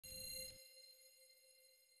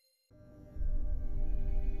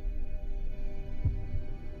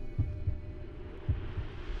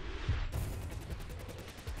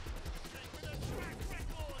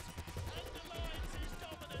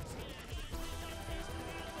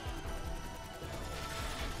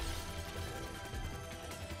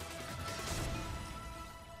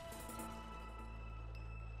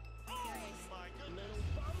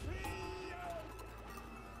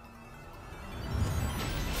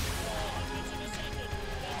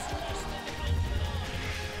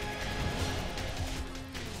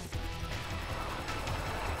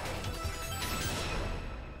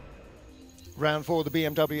Round 4 of the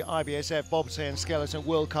BMW IBSF Bobsleigh and Skeleton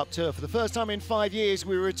World Cup Tour. For the first time in 5 years,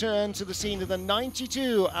 we return to the scene of the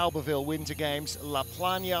 92 Albertville Winter Games, La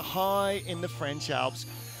Plagne, high in the French Alps.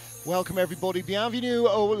 Welcome everybody, bienvenue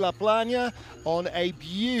au La Plagne on a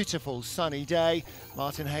beautiful sunny day.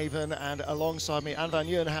 Martin Haven and alongside me, Anne van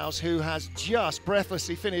Nieuwenhuis, who has just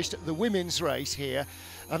breathlessly finished the women's race here.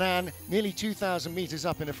 And Anne, nearly 2,000 metres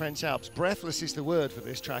up in the French Alps. Breathless is the word for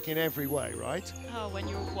this track in every way, right? Oh, when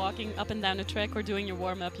you're walking up and down the track or doing your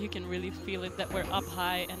warm-up, you can really feel it that we're up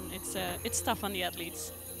high, and it's tough on the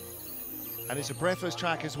athletes. And it's a breathless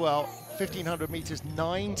track as well. 1,500 metres,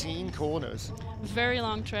 19 corners. Very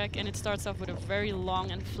long track, and it starts off with a very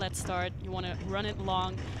long and flat start. You want to run it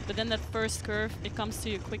long, but then that first curve, it comes to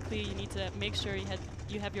you quickly. You need to make sure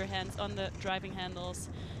you have your hands on the driving handles,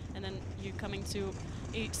 and then you're coming to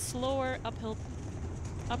a slower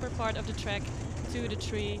upper part of the track to the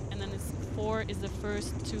tree, and then 4 is the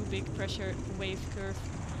first 2 big pressure wave curve.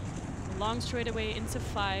 Long straightaway into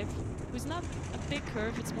 5, who's not a big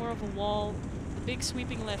curve, it's more of a wall. The big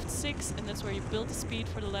sweeping left 6, and that's where you build the speed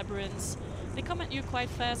for the labyrinths. They come at you quite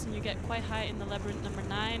fast, and you get quite high in the labyrinth number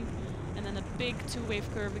 9, and then a big 2 wave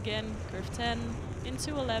curve again, curve 10,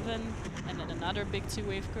 into 11, and then another big 2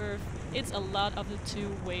 wave curve. It's a lot of the 2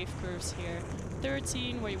 wave curves here.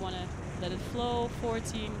 13, where you want to let it flow,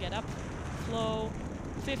 14, get up, flow,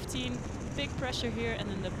 15, big pressure here, and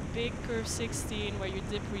then the big curve 16, where you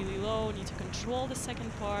dip really low, need to control the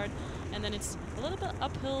second part, and then it's a little bit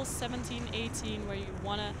uphill, 17, 18, where you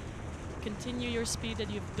want to continue your speed that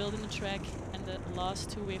you've built in the track, and the last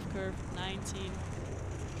 2 wave curve, 19,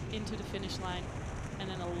 into the finish line, and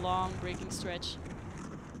then a long braking stretch.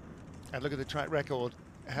 And look at the track record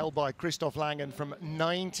held by Christoph Langen from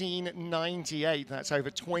 1998. That's over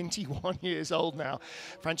 21 years old now.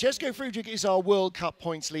 Francesco Friedrich is our World Cup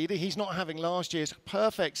points leader. He's not having last year's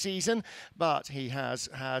perfect season, but he has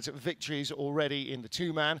had victories already in the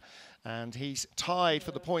 2-man. And he's tied for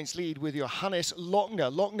the points lead with Johannes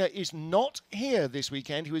Lochner. Lochner is not here this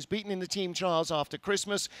weekend. He was beaten in the team trials after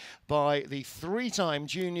Christmas by the 3-time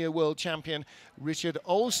junior world champion Richard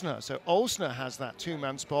Olsner. So Olsner has that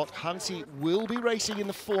 2-man spot. Hansi will be racing in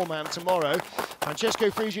the 4-man tomorrow. Francesco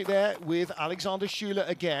Friedrich there with Alexander Schuler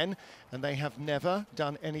again, and they have never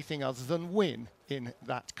done anything other than win in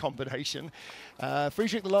that combination.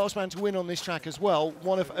 Friedrich, the last man to win on this track as well,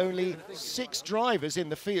 one of only 6 drivers in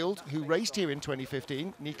the field who raced here in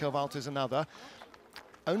 2015. Nico Walters another.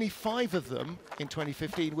 Only 5 of them in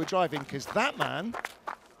 2015 were driving, because that man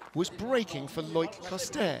was braking for Loic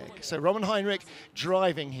Kosteg. So Roman Heinrich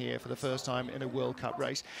driving here for the first time in a World Cup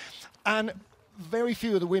race. And very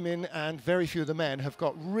few of the women and very few of the men have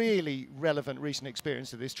got really relevant recent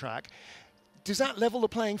experience of this track. Does that level the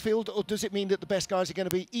playing field, or does it mean that the best guys are going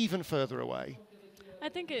to be even further away? I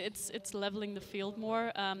think it's leveling the field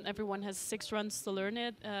more. Everyone has 6 runs to learn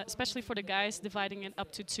it, especially for the guys dividing it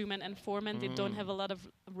up to 2-men and 4-men. They don't have a lot of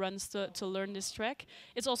runs to learn this track.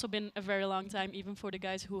 It's also been a very long time, even for the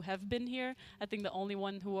guys who have been here. I think the only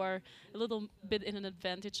one who are a little bit in an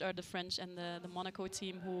advantage are the French and the Monaco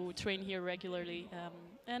team, who train here regularly.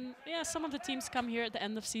 And yeah, some of the teams come here at the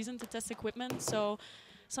end of season to test equipment, so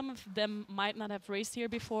some of them might not have raced here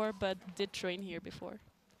before, but did train here before.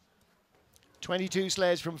 22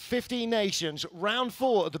 sleds from 15 nations. Round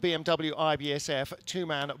 4 of the BMW IBSF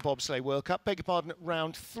 2-man bobsleigh World Cup. Beg your pardon,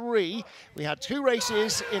 round 3. We had 2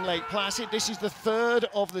 races in Lake Placid. This is the 3rd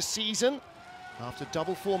of the season, after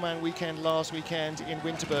double 4-man weekend last weekend in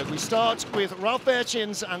Winterberg. We start with Ralf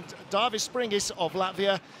Berchins and Davis Springis of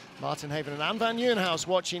Latvia. Martin Haven and Anne van Nieuwenhuis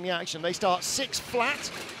watching the action. They start 6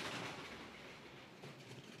 flat.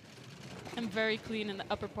 And very clean in the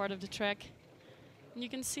upper part of the track. And you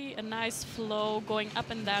can see a nice flow going up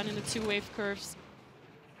and down in the 2 wave curves.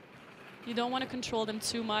 You don't want to control them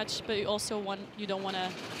too much, but you don't want to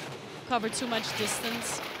cover too much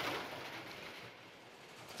distance.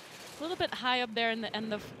 A little bit high up there in the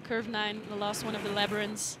end of curve 9, the last one of the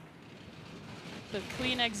labyrinths. But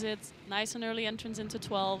clean exit, nice and early entrance into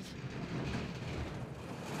 12.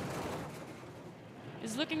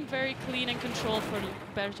 It's looking very clean and controlled for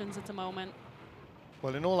Berchins at the moment.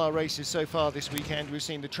 Well, in all our races so far this weekend, we've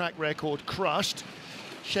seen the track record crushed.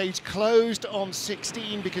 Shades closed on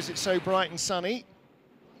 16 because it's so bright and sunny.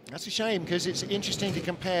 That's a shame, because it's interesting to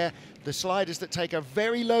compare the sliders that take a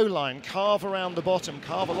very low line, carve around the bottom,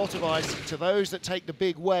 carve a lot of ice, to those that take the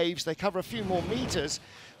big waves. They cover a few more meters,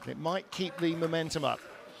 and it might keep the momentum up.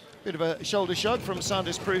 Bit of a shoulder shrug from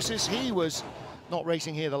Sanders Prusis. He was not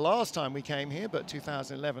racing here the last time we came here, but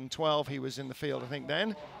 2011-12 he was in the field, I think,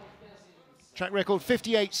 then. Track record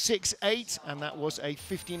 58.68, and that was a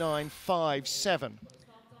 59.57.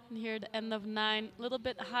 And here the end of 9, a little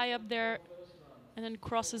bit high up there, and then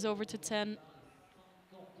crosses over to 10.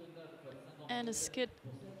 And a skid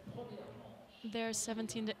there,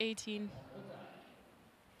 17 to 18.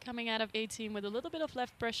 Coming out of 18 with a little bit of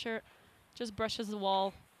left pressure, just brushes the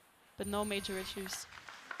wall, but no major issues.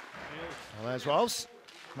 Well, there's Rolfs.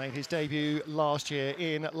 Made his debut last year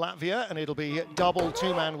in Latvia, and it'll be double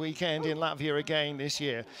two-man weekend in Latvia again this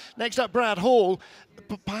year. Next up, Brad Hall,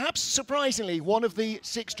 perhaps surprisingly, one of the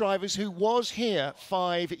 6 drivers who was here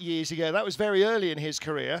 5 years ago. That was very early in his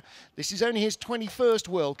career. This is only his 21st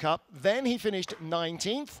World Cup. Then he finished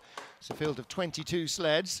 19th. It's a field of 22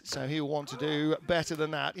 sleds, so he'll want to do better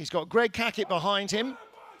than that. He's got Greg Cackett behind him.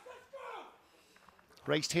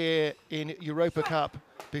 Raced here in Europa Cup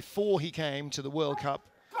before he came to the World Cup.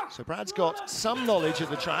 So Brad's got some knowledge of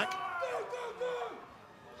the track.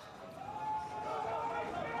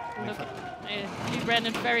 Look, he ran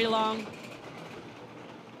it very long.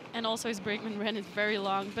 And also his brakeman ran it very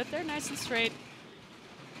long, but they're nice and straight.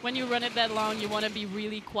 When you run it that long, you want to be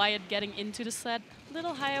really quiet getting into the sled. A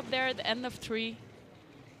little high up there at the end of 3.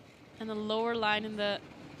 And a lower line in the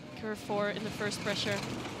curve 4 in the first pressure.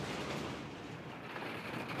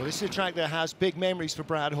 Well, this is a track that has big memories for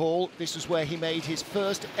Brad Hall. This was where he made his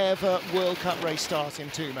first ever World Cup race start in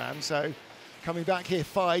two-man. So coming back here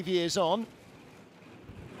 5 years on.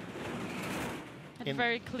 Had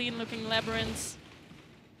very clean-looking labyrinths.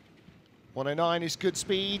 109 is good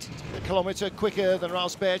speed, a kilometre quicker than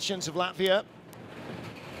Ralf Bertjens of Latvia.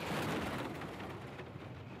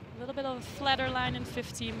 A little bit of a flatter line in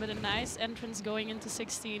 15, but a nice entrance going into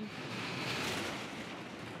 16.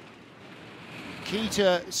 Key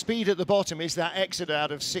to speed at the bottom is that exit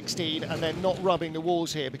out of 16 and then not rubbing the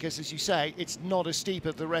walls here, because as you say, it's not as steep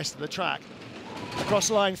as the rest of the track. Across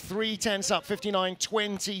the line, 3/10 up,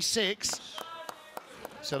 59.26.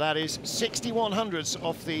 So that is 61/100ths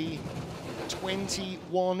off the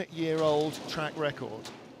 21-year-old track record.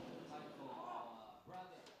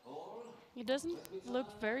 He doesn't look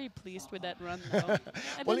very pleased with that run, though.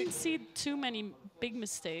 I didn't see too many big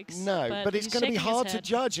mistakes. No, but it's going to be hard to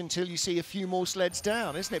judge until you see a few more sleds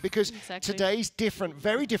down, isn't it? Because today's different,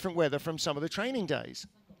 very different weather from some of the training days.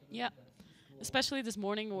 Yeah, especially this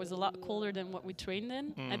morning it was a lot colder than what we trained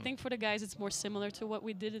in. I think for the guys it's more similar to what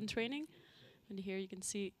we did in training. And here you can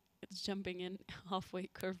see it's jumping in halfway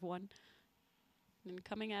curve 1. And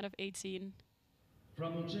coming out of 18.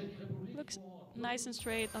 Looks nice and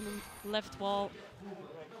straight on the left wall.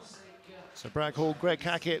 So Brad Hall, Greg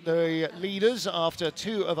Cackett, the leaders after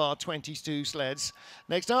 2 of our 22 sleds.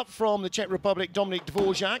 Next up from the Czech Republic, Dominik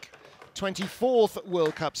Dvořák. 24th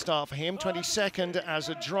World Cup start for him, 22nd as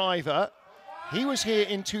a driver. He was here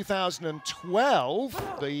in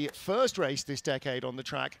 2012, the first race this decade on the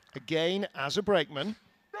track, again as a brakeman.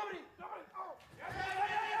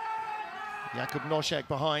 Jakub Nošek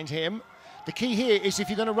behind him. The key here is if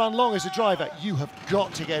you're going to run long as a driver, you have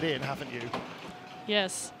got to get in, haven't you?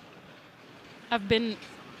 Yes. I've been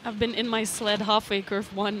in my sled halfway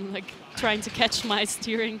curve 1, like trying to catch my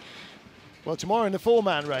steering. Well, tomorrow in the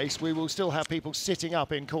 4-man race, we will still have people sitting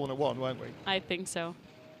up in corner 1, won't we? I think so.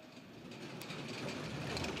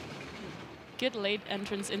 Good late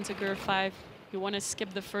entrance into curve 5. You want to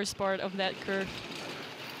skip the first part of that curve.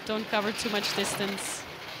 Don't cover too much distance.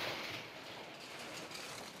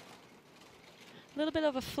 A little bit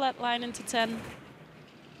of a flat line into 10.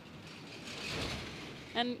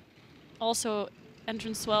 And also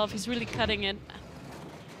entrance 12, he's really cutting it.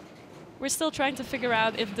 We're still trying to figure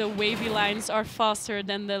out if the wavy lines are faster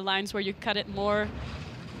than the lines where you cut it more.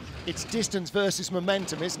 It's distance versus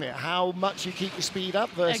momentum, isn't it? How much you keep the speed up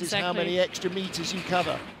versus how many extra meters you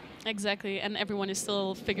cover. Exactly, and everyone is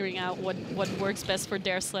still figuring out what works best for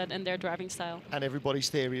their sled and their driving style. And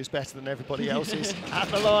everybody's theory is better than everybody else's. At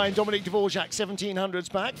the line, Dominik Dvořák,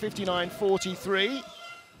 1700s back, 59.43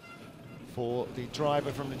 for the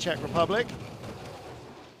driver from the Czech Republic.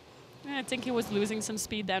 I think he was losing some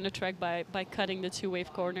speed down the track by cutting the 2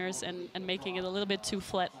 wave corners and making it a little bit too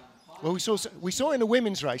flat. Well, we saw in the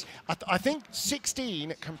women's race, I think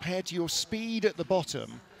 16 compared to your speed at the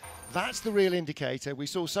bottom, that's the real indicator. We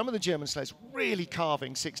saw some of the German sleds really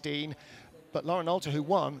carving 16, but Lauren Alter, who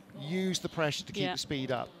won, used the pressure to keep the speed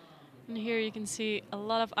up. And here you can see a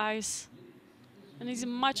lot of ice, and he's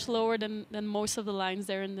much lower than most of the lines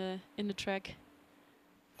there in the track.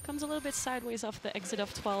 Comes a little bit sideways off the exit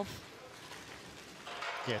of 12.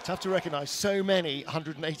 Yeah, tough to recognise so many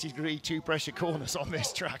 180-degree 2-pressure corners on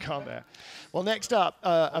this track, aren't there? Well, next up,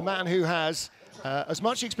 a man who has As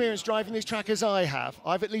much experience driving this track as I have,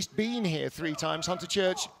 I've at least been here 3 times. Hunter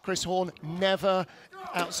Church, Chris Horn, never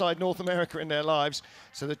outside North America in their lives.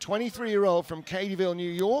 So the 23-year-old from Cadyville,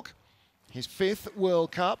 New York, his 5th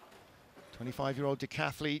World Cup. 25-year-old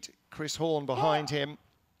decathlete Chris Horn behind him.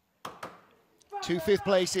 2 5th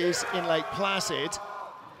places in Lake Placid.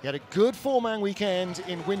 He had a good 4-man weekend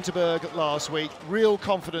in Winterberg last week. Real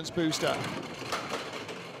confidence booster.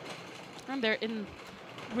 And they're in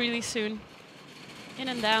really soon. In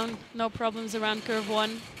and down, no problems around curve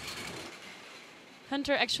 1.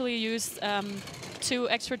 Hunter actually used 2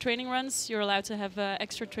 extra training runs. You're allowed to have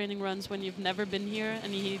extra training runs when you've never been here,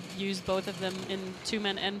 and he used both of them in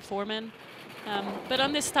 2-man and 4-man. But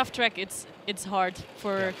on this tough track, it's hard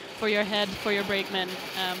for your head, for your brakeman.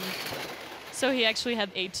 So he actually had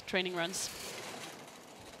 8 training runs.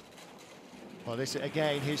 Well, this is,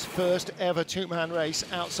 again, his first ever 2-man race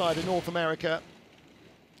outside of North America.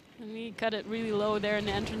 And he cut it really low there in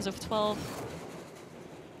the entrance of 12.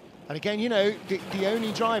 And again, you know, the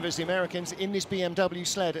only drivers, the Americans, in this BMW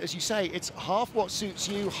sled, as you say, it's half what suits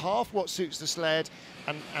you, half what suits the sled,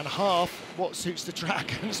 and half what suits the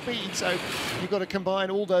track and speed. So you've got to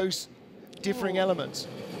combine all those differing elements.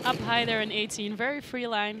 Up high there in 18, very free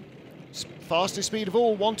line. Fastest speed of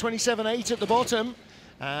all, 127.8 at the bottom,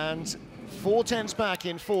 and 4/10 back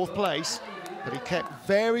in 4th place. But he kept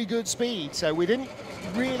very good speed, so we didn't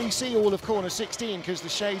really see all of corner 16 because the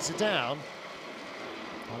shades are down.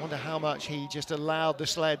 I wonder how much he just allowed the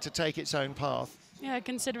sled to take its own path. Yeah,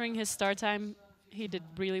 considering his start time, he did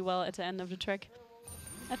really well at the end of the track.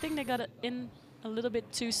 I think they got it in a little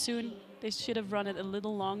bit too soon. They should have run it a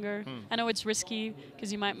little longer. I know it's risky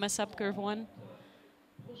because you might mess up curve 1.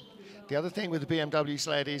 The other thing with the BMW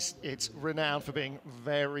sled is it's renowned for being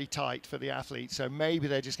very tight for the athletes. So maybe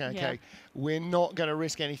they're just going, okay, we're not going to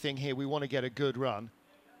risk anything here. We want to get a good run.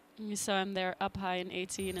 You saw him there up high in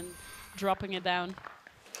 18 and dropping it down.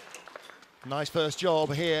 Nice first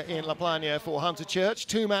job here in La Plagne for Hunter Church.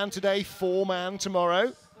 2-man today, 4-man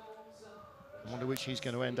tomorrow. I wonder which he's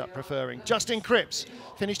going to end up preferring. Justin Cripps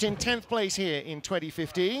finished in 10th place here in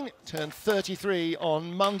 2015. Turned 33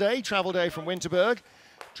 on Monday, travel day from Winterberg.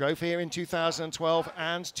 Drove here in 2012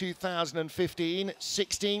 and 2015,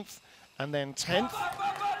 16th and then 10th.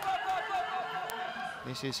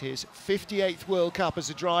 This is his 58th World Cup as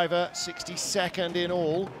a driver, 62nd in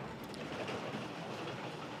all.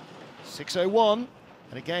 6:01,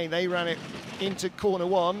 and again they ran it into corner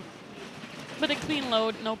 1. But a clean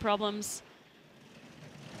load, no problems.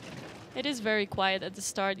 It is very quiet at the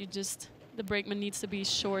start. The brakeman needs to be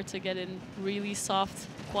sure to get in really soft,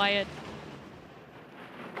 quiet.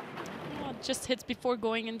 Just hits before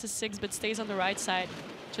going into 6, but stays on the right side,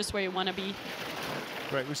 just where you want to be.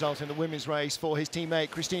 Great result in the women's race for his teammate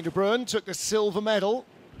Christine de Bruyn, took the silver medal.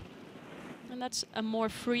 And that's a more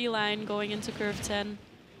free line going into curve 10.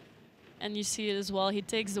 And you see it as well, he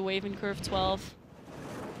takes the wave in curve 12.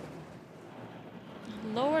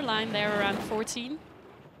 Lower line there around 14,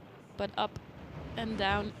 but up and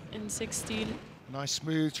down in 16. Nice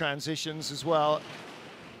smooth transitions as well.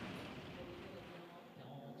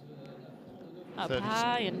 Up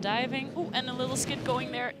high and diving. Ooh, and a little skid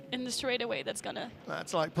going there in the straightaway. That's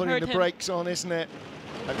like putting the brakes on, isn't it?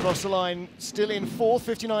 Across the line, still in 4th,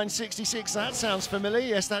 59.66. That sounds familiar.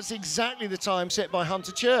 Yes, that's exactly the time set by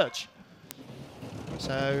Hunter Church.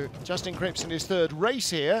 So Justin Cripps in his 3rd race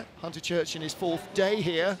here. Hunter Church in his 4th day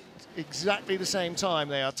here. Exactly the same time.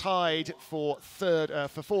 They are tied for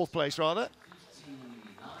 4th place rather.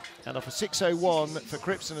 And off a 6:01 for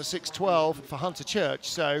Cripps and a 6:12 for Hunter Church.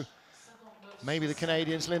 So maybe the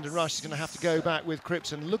Canadians, Lyndon Rush, is going to have to go back with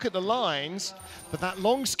Cripps and look at the lines. But that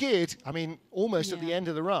long skid, I mean, almost at the end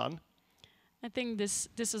of the run. I think this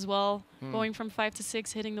as well, going from 5 to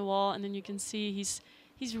 6, hitting the wall, and then you can see he's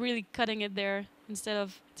really cutting it there instead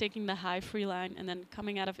of taking the high free line and then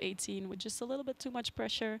coming out of 18 with just a little bit too much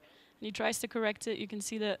pressure. And he tries to correct it. You can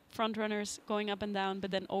see the front runners going up and down,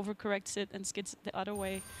 but then overcorrects it and skids the other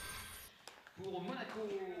way.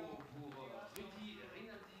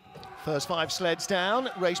 First 5 sleds down,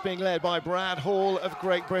 race being led by Brad Hall of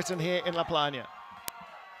Great Britain here in La Plagne.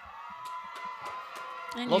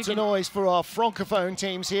 And lots of noise for our francophone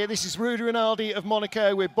teams here. This is Rudy Rinaldi of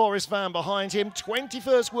Monaco with Boris Van behind him.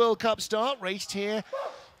 21st World Cup start, raced here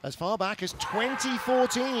as far back as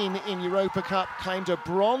 2014 in Europa Cup, claimed a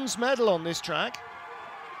bronze medal on this track.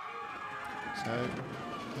 So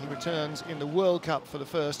he returns in the World Cup for the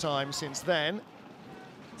first time since then.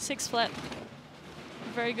 6 flat.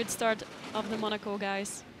 Very good start of the Monaco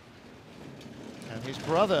guys. And his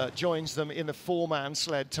brother joins them in the 4-man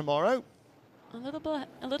sled tomorrow. A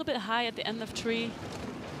little bit high at the end of 3.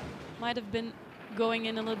 Might have been going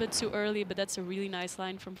in a little bit too early, but that's a really nice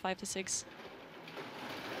line from 5 to 6.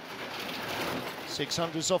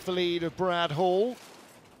 600s off the lead of Brad Hall.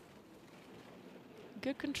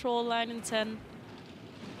 Good control line in 10.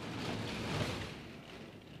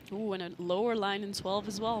 Ooh, and a lower line in 12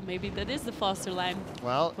 as well. Maybe that is the faster line.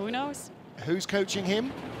 Well, who knows? Who's coaching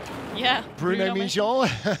him? Yeah, Bruno Mijon.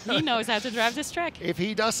 He knows how to drive this track. If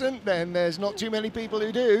he doesn't, then there's not too many people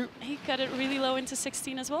who do. He cut it really low into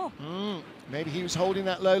 16 as well. Maybe he was holding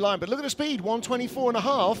that low line, but look at the speed,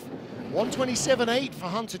 124.5, 127.8 for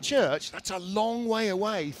Hunter Church. That's a long way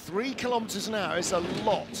away. 3 kilometers an hour is a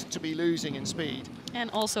lot to be losing in speed. And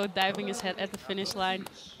also diving his head at the finish line.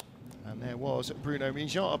 And there was Bruno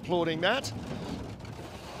Mijon applauding that.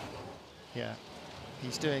 Yeah,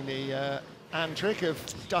 he's doing the Anne trick of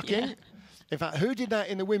ducking. Yeah. In fact, who did that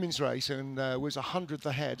in the women's race and was 100th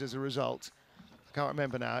ahead as a result? I can't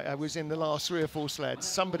remember now. I was in the last 3 or 4 sleds.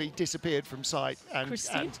 Somebody disappeared from sight. And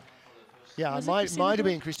yeah, it might have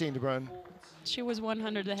been Christine de Bruyn. She was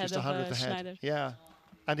 100 ahead Just of 100th ahead. Schneider. Yeah,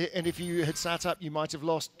 and if you had sat up, you might have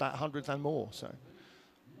lost that 100th and more. So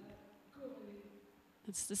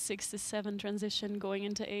it's the 6 to 7 transition going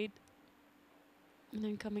into 8, and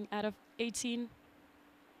then coming out of 18.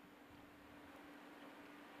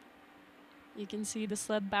 You can see the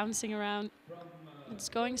sled bouncing around. It's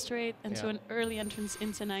going straight into an early entrance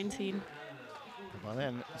into 19. Well,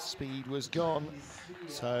 then speed was gone.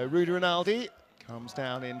 So Rudy Rinaldi comes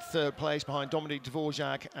down in 3rd place behind Dominic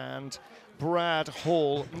Dvorak and Brad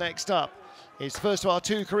Hall. Next up is the first of our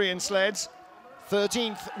 2 Korean sleds.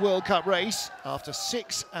 13th World Cup race after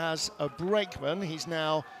 6 as a brakeman. He's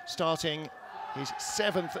now starting his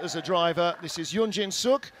 7th as a driver. This is Yoonjin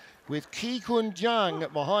Suk with Ki Kun Jang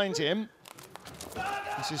behind him.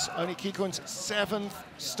 This is only Ki Kun's 7th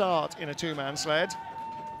start in a 2-man sled.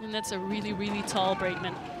 And that's a really, really tall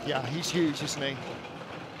brakeman. Yeah, he's huge, isn't he?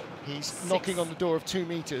 He's knocking on the door of 2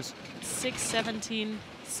 meters. 6:17,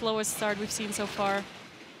 slowest start we've seen so far.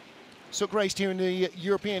 Suk raced here in the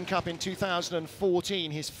European Cup in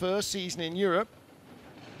 2014, his first season in Europe.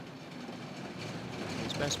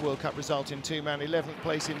 His best World Cup result in 2-man, 11th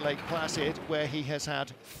place in Lake Placid, where he has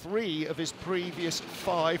had 3 of his previous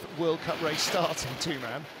 5 World Cup race starts in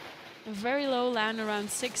 2-man. A very low land around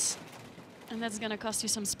 6, and that's going to cost you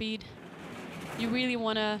some speed. You really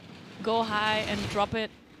want to go high and drop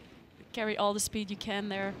it, carry all the speed you can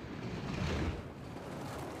there.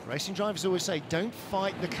 Racing drivers always say, don't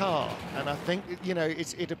fight the car. And I think, you know,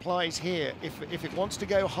 it applies here. If it wants to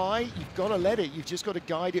go high, you've got to let it. You've just got to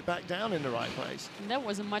guide it back down in the right place. And that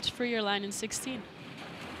was a much freer line in 16.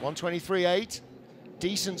 123.8,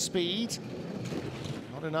 decent speed.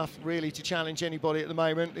 Not enough really to challenge anybody at the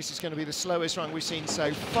moment. This is going to be the slowest run we've seen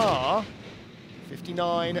so far.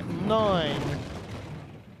 59.9.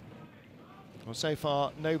 Well, so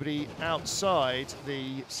far, nobody outside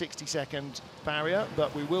the 60-second barrier,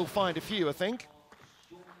 but we will find a few, I think.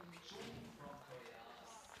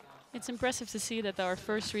 It's impressive to see that our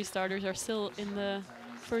first 3 starters are still in the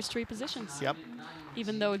first 3 positions. Yep.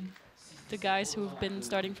 Even though the guys who've been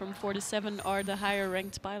starting from 4 to 7 are the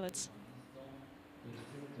higher-ranked pilots.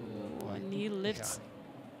 And he lifts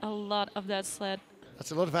a lot of that sled.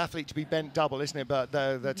 That's a lot of athlete to be bent double, isn't it? But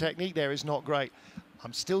the technique there is not great.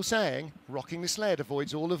 I'm still saying rocking the sled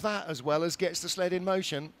avoids all of that as well as gets the sled in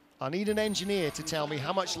motion. I need an engineer to tell me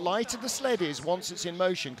how much lighter the sled is once it's in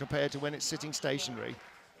motion compared to when it's sitting stationary,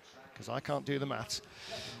 because I can't do the maths.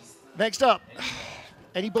 Next up,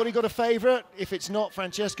 anybody got a favourite? If it's not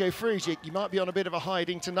Francesco Frugic, you might be on a bit of a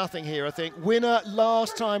hiding to nothing here, I think. Winner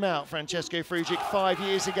last time out, Francesco Frugic 5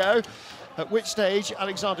 years ago, at which stage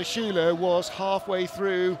Alexander Schuler was halfway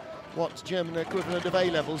through what German equivalent of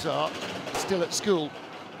A-levels are, still at school.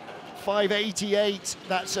 5:88,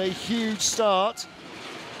 that's a huge start.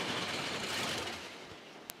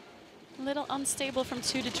 A little unstable from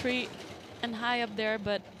 2 to 3 and high up there,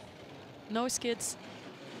 but no skids,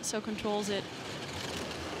 so controls it.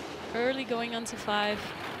 Early going onto 5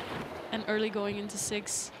 and early going into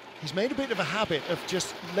 6. He's made a bit of a habit of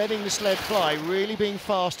just letting the sled fly, really being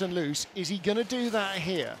fast and loose. Is he going to do that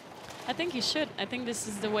here? I think he should. I think this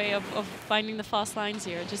is the way of finding the fast lines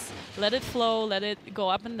here. Just let it flow, let it go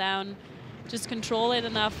up and down. Just control it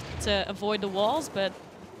enough to avoid the walls, but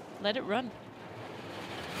let it run.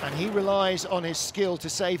 And he relies on his skill to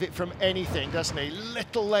save it from anything, doesn't he?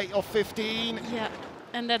 Little late off 15. Yeah,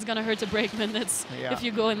 and that's going to hurt the brakeman. That's, if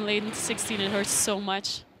you go in late into 16, it hurts so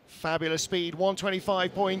much. Fabulous speed,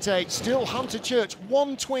 125.8. Still Hunter Church,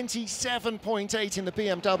 127.8 in the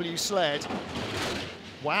BMW sled.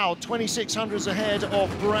 Wow, 2600s ahead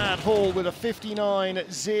of Brad Hall with a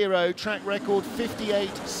 59.0 track record,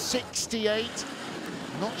 58.68.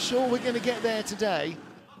 Not sure we're going to get there today.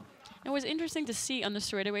 It was interesting to see on the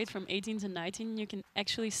straightaway from 18 to 19, you can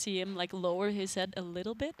actually see him like lower his head a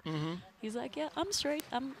little bit. He's like, yeah, I'm straight.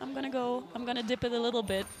 I'm gonna dip it a little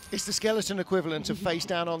bit. It's the skeleton equivalent of face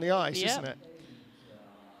down on the ice, isn't it?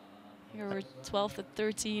 Here we're 12th at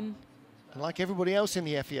 13. And like everybody else in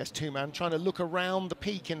the FES two-man, trying to look around the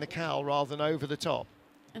peak in the cowl rather than over the top.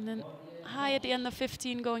 And then high at the end of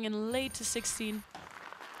 15, going in late to 16.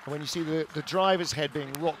 And when you see the driver's head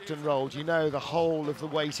being rocked and rolled, you know the whole of the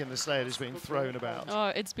weight in the sled is being thrown about. Oh,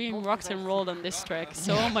 it's being rocked and rolled on this track.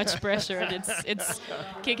 So much pressure, and it's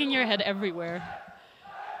kicking your head everywhere.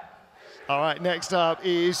 All right, next up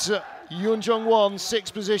is Yoon Jung-won,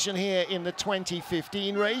 6th position here in the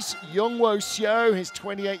 2015 race. Youngwo Seo, his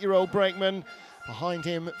 28-year-old brakeman, behind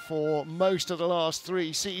him for most of the last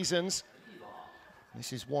 3 seasons.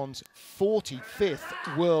 This is Won's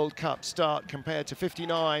 45th World Cup start compared to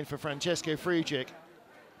 59 for Francesco Frugic.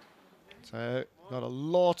 So got a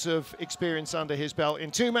lot of experience under his belt. In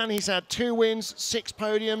two-man, he's had 2 wins, 6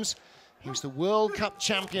 podiums. He was the World Cup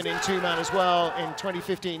champion in two-man as well in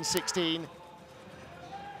 2015-16.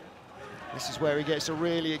 This is where he gets to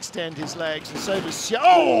really extend his legs, and so does Seo.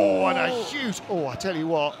 Oh, and a huge, oh, I tell you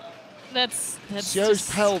what. That's Seo's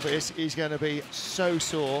pelvis is going to be so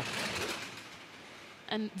sore.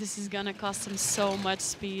 And this is gonna cost him so much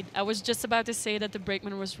speed. I was just about to say that the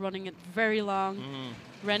brakeman was running it very long,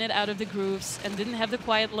 ran it out of the grooves, and didn't have the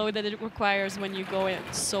quiet load that it requires when you go in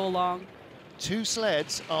so long. 2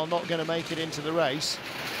 sleds are not going to make it into the race.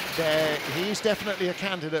 He is definitely a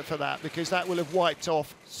candidate for that, because that will have wiped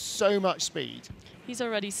off so much speed. He's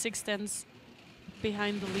already 6/10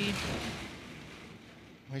 behind the lead.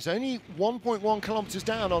 He's only 1.1 kilometers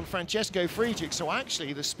down on Francesco Frugic, so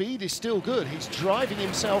actually the speed is still good. He's driving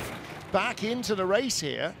himself back into the race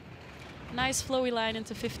here. Nice flowy line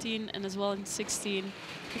into 15 and as well in 16.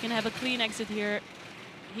 If he can have a clean exit here,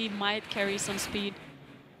 he might carry some speed.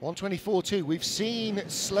 124.2. We've seen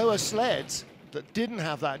slower sleds that didn't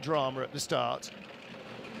have that drama at the start.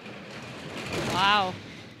 Wow.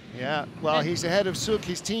 Yeah, well, he's ahead of Suk,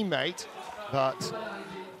 his teammate, but...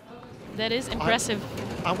 That is impressive.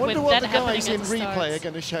 I wonder what the guys in replay are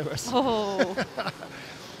going to show us. Oh.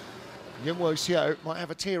 Youngwo Seo might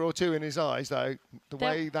have a tear or 2 in his eyes, though, the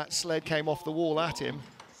way that sled came off the wall at him.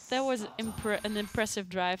 That was an impressive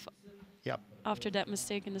drive. Yep. After that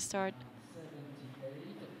mistake in the start.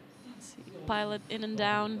 Let's see. Pilot in and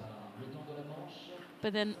down.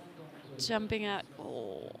 But then jumping out.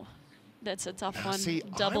 Oh, that's a tough one. See,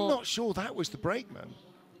 Double. I'm not sure that was the brakeman.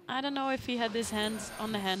 I don't know if he had his hands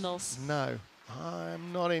on the handles. No,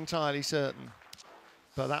 I'm not entirely certain.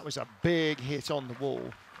 But that was a big hit on the wall.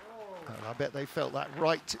 And I bet they felt that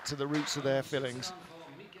right to the roots of their fillings.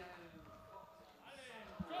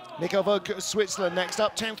 Mikkel Vogt, Switzerland next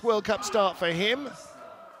up. 10th World Cup start for him.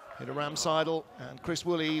 Peter Ramseidel and Chris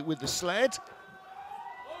Woolley with the sled.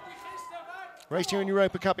 Raced here in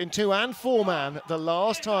Europa Cup in 2 and 4-man. The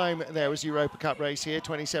last time there was a Europa Cup race here,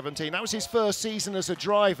 2017. That was his first season as a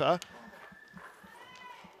driver.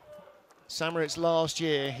 Samarit's last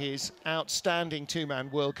year, his outstanding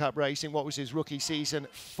 2-man World Cup racing. What was his rookie season?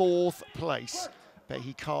 4th place. But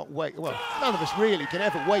he can't wait. Well, none of us really can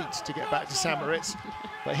ever wait to get back to Samarit's,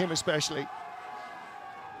 but him especially.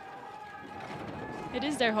 It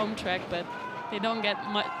is their home track, but they don't get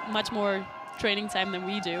much more training time than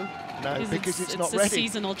we do. No, because it's not ready. It's a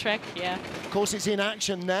seasonal track, yeah. Of course, it's in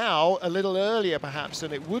action now, a little earlier perhaps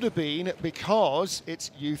than it would have been, because it's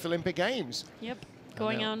Youth Olympic Games. Yep,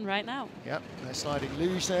 going on right now. Yep, they're sliding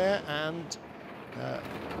luge there, and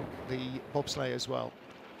the bobsleigh as well.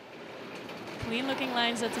 Clean looking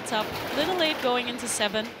lines at the top. A little late going into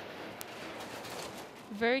 7.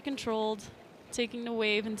 Very controlled, taking the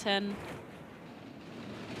wave in 10.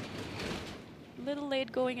 Little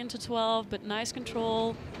late going into 12, but nice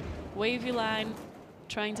control. Wavy line,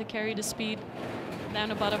 trying to carry the speed down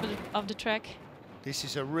the bottom of the track. This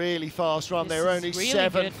is a really fast run. They're only really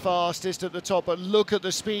 7th good. fastest at the top, but look at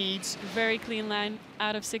the speeds. Very clean line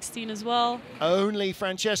out of 16 as well. Only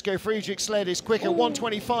Francesco Frugic's sled is quicker,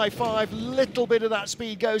 125.5. Little bit of that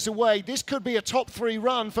speed goes away. This could be a top 3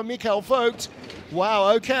 run for Mikkel Vogt.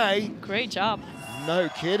 Wow, okay. Great job. No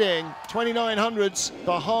kidding. 2900s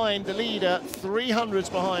behind the leader, 300s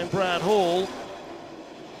behind Brad Hall.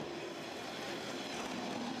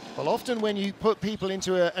 Well, often when you put people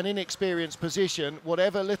into an inexperienced position,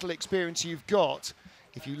 whatever little experience you've got,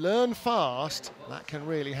 if you learn fast, that can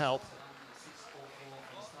really help.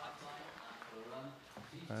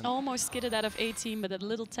 Almost skidded out of 18, but that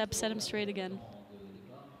little tap set him straight again.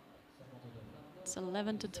 It's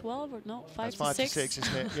 11 to 12 or no, 5 That's to 5 6. to 6,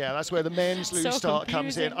 isn't it? Yeah, that's where the men's loose So start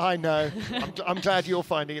comes in. confusing. I know. I'm glad you're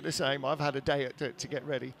finding it the same. I've had a day to get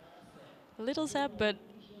ready. A little sad, but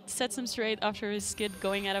sets him straight after his skid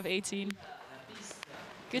going out of 18.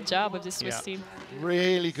 Good job of the Swiss team.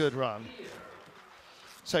 Really good run.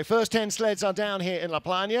 So first 10 sleds are down here in La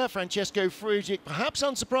Plagne. Francesco Frugic perhaps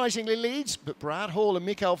unsurprisingly leads, but Brad Hall and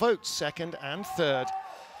Michael Vogt second and third.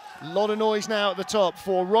 A lot of noise now at the top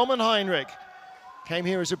for Roman Heinrich. Came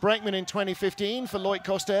here as a brakeman in 2015 for Loic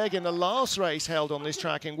Kosterg in the last race held on this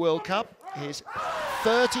track in World Cup. His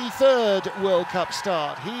 33rd World Cup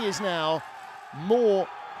start. He is now more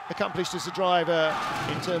accomplished as a driver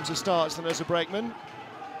in terms of starts than as a brakeman.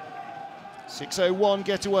 6:01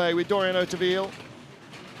 getaway with Dorian Otaville.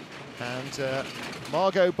 And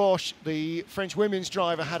Margot Bosch, the French women's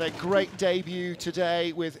driver, had a great debut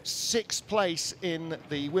today with 6th place in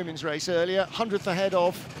the women's race earlier, 100th ahead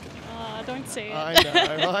of... Don't say it.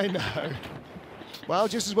 I know. Well,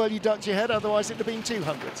 just as well you ducked your head, otherwise it'd have been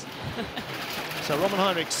 200s. So Roman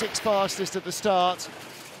Heinrich, 6th fastest at the start.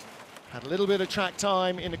 Had a little bit of track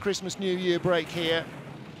time in the Christmas New Year break here.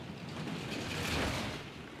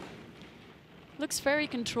 Looks very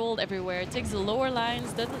controlled everywhere. It takes the lower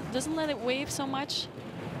lines, doesn't let it wave so much.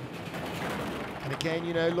 And again,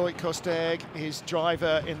 you know, Loic Kosterg, his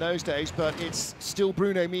driver in those days, but it's still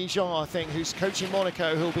Bruno Mijan, I think, who's coaching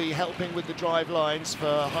Monaco, who'll be helping with the drive lines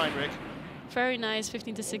for Heinrich. Very nice,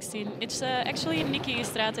 15 to 16. It's actually Niki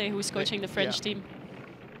Estrate who's coaching the French team.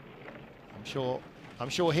 I'm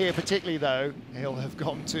sure here particularly, though, he'll have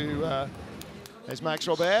gone to, there's Max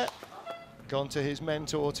Robert, gone to his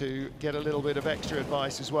mentor to get a little bit of extra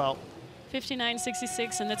advice as well.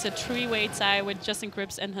 59.66, and that's a 3-way tie with Justin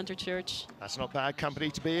Cripps and Hunter Church. That's not bad company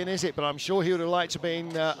to be in, is it? But I'm sure he would have liked to have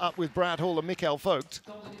been up with Brad Hall and Michael Vogt.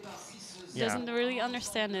 Yeah. Doesn't really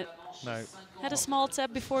understand it. No. Had a small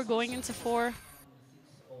tap before going into 4.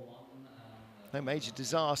 No major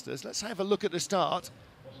disasters. Let's have a look at the start.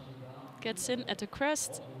 Gets in at the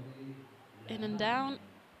crest, in and down.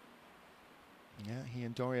 Yeah, he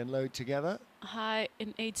and Dorian load together. High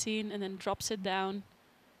in 18 and then drops it down.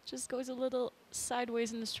 Just goes a little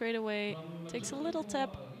sideways in the straightaway, takes a little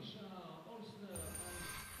tap.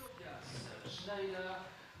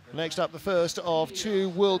 Next up, the first of 2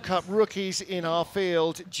 World Cup rookies in our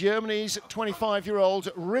field. Germany's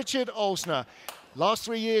 25-year-old Richard Olsner. Last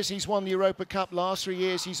 3 years he's won the Europa Cup. Last 3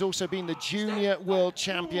 years he's also been the junior world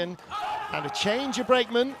champion. And a change of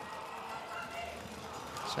brakeman.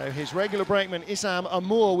 So his regular brakeman, Issam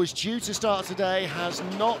Amour, was due to start today, has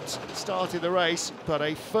not started the race, but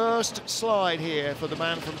a first slide here for the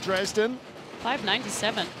man from Dresden.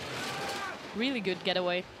 5.97. Really good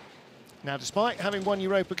getaway. Now, despite having won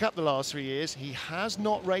Europa Cup the last 3 years, he has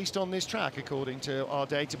not raced on this track, according to our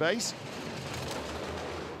database.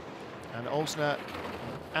 And Olsner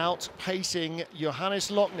outpacing Johannes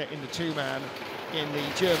Lochner in the 2-man in the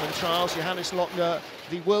German trials. Johannes Lochner,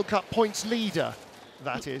 the World Cup points leader.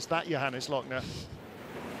 That is, that Johannes Lochner.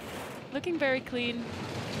 Looking very clean.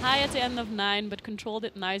 High at the end of 9, but controlled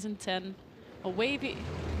it nice in 10. A wavy,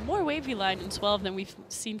 more wavy line in 12 than we've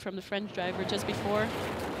seen from the French driver just before.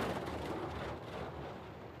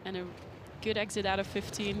 And a good exit out of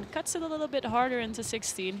 15. Cuts it a little bit harder into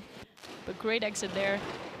 16, but great exit there.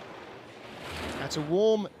 It's a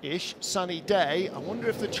warm-ish, sunny day. I wonder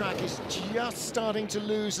if the track is just starting to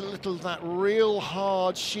lose a little of that real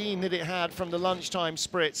hard sheen that it had from the lunchtime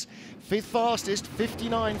spritz. 5th fastest,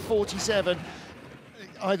 59.47.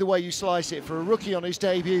 Either way you slice it, for a rookie on his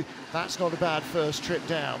debut, that's not a bad first trip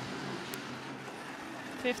down.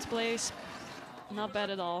 5th place, not bad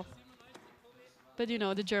at all. But you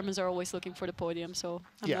know, the Germans are always looking for the podium, so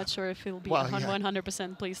I'm not sure if he'll be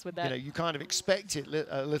 100% pleased with that. You know, you kind of expect it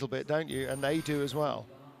a little bit, don't you? And they do as well.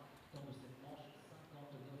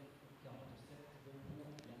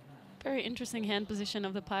 Very interesting hand position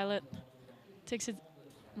of the pilot. Takes it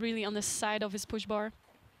really on the side of his push bar.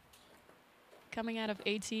 Coming out of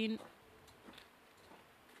 18.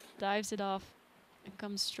 Dives it off and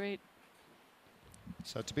comes straight.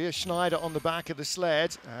 So Tobias Schneider on the back of the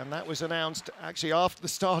sled, and that was announced actually after the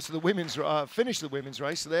start of the women's finish of the women's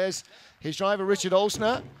race. So there's his driver Richard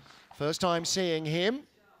Olsner, first time seeing him.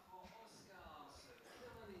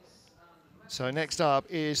 So next up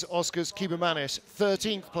is Oskars Kibermanis,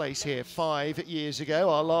 13th place here 5 years ago,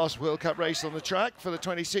 our last World Cup race on the track for the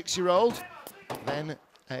 26-year-old. Then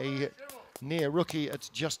a near rookie at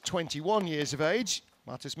just 21 years of age,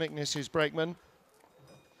 Martus Miknes, his brakeman.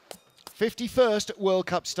 51st World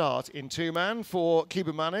Cup start in 2-man for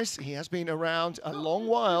Kibermanis. He has been around a long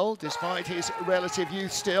while, despite his relative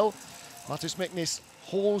youth still. Martus Miknes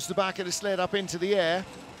hauls the back of the sled up into the air.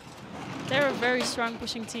 They're a very strong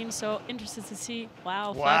pushing team, so interested to see.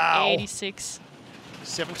 Wow, Wow. 586.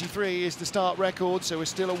 73 is the start record, so we're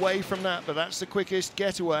still away from that, but that's the quickest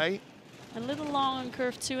getaway. A little long on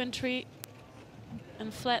curve 2 and 3,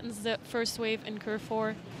 and flattens the first wave in curve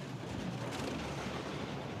 4.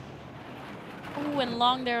 Ooh, and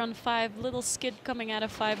long there on 5. Little skid coming out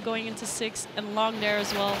of 5, going into 6, and long there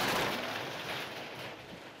as well.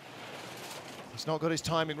 He's not got his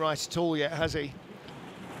timing right at all yet, has he?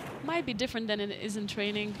 Might be different than it is in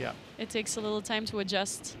training. Yeah. It takes a little time to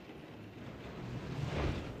adjust.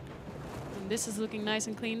 And this is looking nice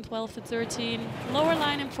and clean, 12 to 13. Lower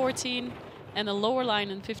line in 14, and a lower line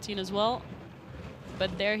in 15 as well.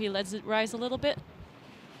 But there he lets it rise a little bit.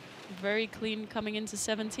 Very clean coming into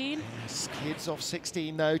 17. Skids off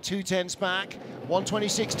 16 though, 2/10 back.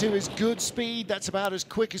 126.2 is good speed. That's about as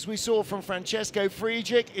quick as we saw from Francesco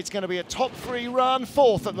Friedrich. It's going to be a top 3 run,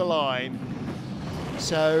 4th at the line.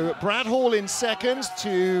 So Brad Hall in 2nd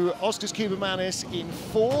to Oskars Kubermanis in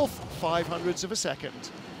 4th, 500ths of a second.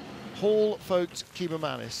 Hall, Vogt,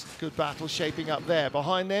 Kubermanis. Good battle shaping up there.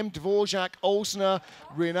 Behind them, Dvorak, Olsner,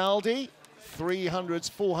 Rinaldi. 300ths,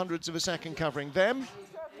 400ths of a second covering them.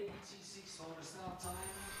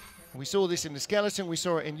 We saw this in the skeleton, we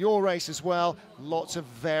saw it in your race as well. Lots of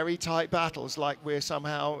very tight battles, like we're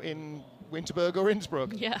somehow in Winterberg or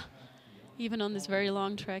Innsbruck. Yeah, even on this very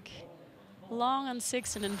long track. Long on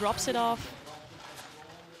 6 and then drops it off.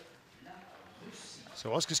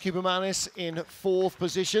 So Oskars Kubermanis in 4th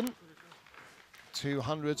position.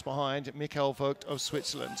 200ths behind Michael Vogt of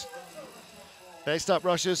Switzerland. Next up,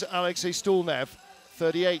 Russia's Alexei Stulnev.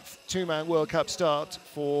 38th two-man World Cup start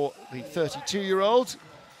for the 32-year-old.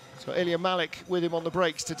 So Ilya Malik with him on the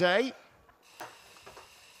brakes today.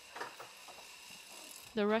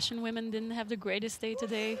 The Russian women didn't have the greatest day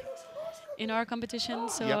today in our competition,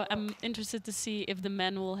 so yep. I'm interested to see if the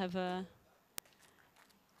men will have a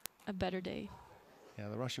better day. Yeah,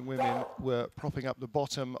 the Russian women were propping up the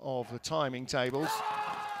bottom of the timing tables.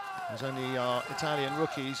 It was only our Italian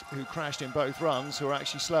rookies who crashed in both runs who are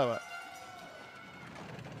actually slower.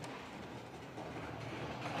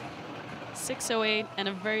 6:08 and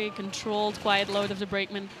a very controlled, quiet load of the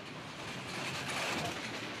brakeman.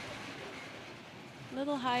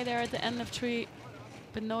 Little high there at the end of 3,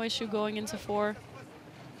 but no issue going into 4.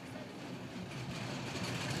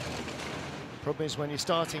 Problem is when you're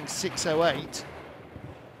starting 6:08,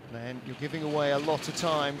 then you're giving away a lot of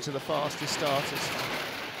time to the fastest starters.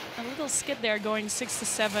 A little skid there going 6 to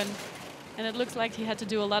 7, and it looks like he had to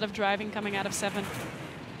do a lot of driving coming out of 7.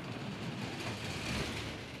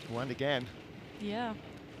 And again. Yeah,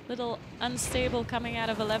 little unstable coming out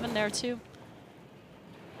of 11 there too.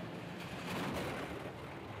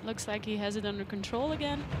 Looks like he has it under control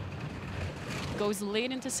again. Goes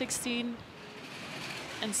late into 16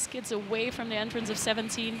 and skids away from the entrance of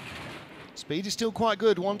 17. Speed is still quite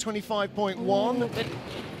good, 125.1. But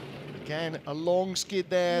again, a long skid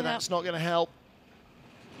there, yeah. That's not going to help.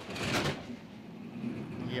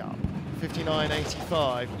 Yeah.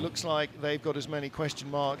 59.85. Looks like they've got as many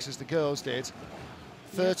question marks as the girls did.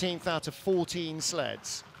 13th out of 14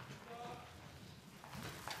 sleds.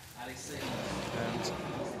 And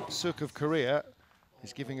Suk of Korea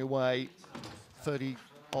is giving away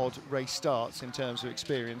 30-odd race starts in terms of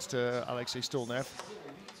experience to Alexei Stulnev.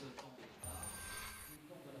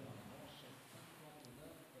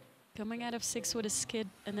 Coming out of 6 with a skid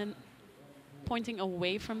and then pointing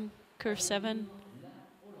away from curve 7.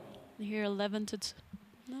 Here 11 to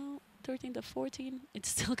 13 to 14. It's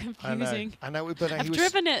still confusing. I know, but I've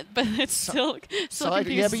driven it, but it's still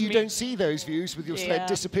confusing. Yeah, but you don't see those views with your sled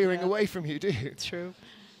disappearing away from you, do you? True.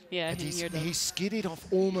 Yeah, he's skidded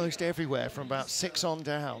off almost everywhere from about 6 on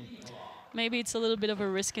down. Maybe it's a little bit of a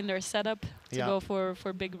risk in their setup to go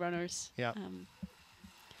for big runners. Yeah.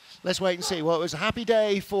 Let's wait and see. Well, it was a happy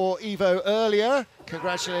day for Ivo earlier,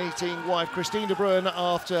 congratulating wife Christine de Bruyn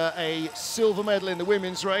after a silver medal in the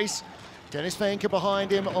women's race. Dennis Fenke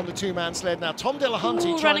behind him on the two-man sled. Now Tom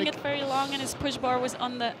Delahunty running it very long, and his push bar was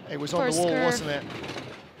on the It was on the wall, wasn't it?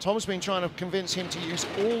 Tom's been trying to convince him to use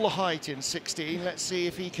all the height in 16. Let's see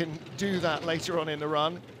if he can do that later on in the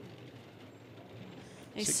run.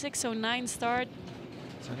 A 6:09 start.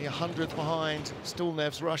 It's only 100th behind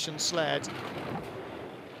Stulnev's Russian sled.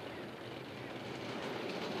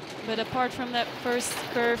 But apart from that first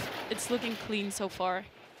curve, it's looking clean so far.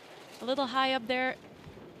 A little high up there,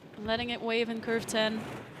 letting it wave in curve 10.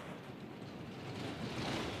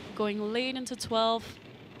 Going late into 12.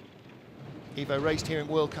 Ivo raced here in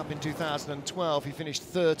World Cup in 2012. He finished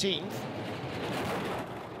 13th.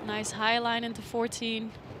 Nice high line into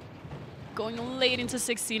 14. going late into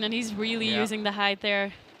 16, and he's really using the height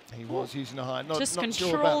there. He was using the height. Not Just sure about the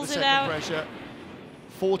controls it second out. pressure.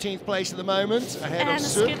 14th place at the moment, ahead of And a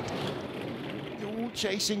Sud. skid. Ooh,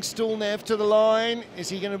 chasing Stulnev to the line. Is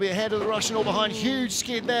he going to be ahead of the Russian or behind? Huge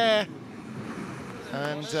skid there.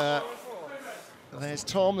 And there's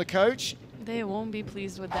Tom, the coach. They won't be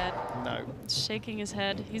pleased with that. No. Shaking his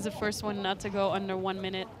head. He's the first one not to go under 1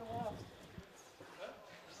 minute.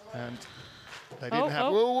 And they didn't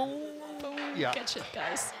have... Oh. Yeah. Catch it,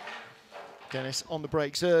 guys. Dennis on the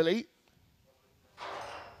brakes early.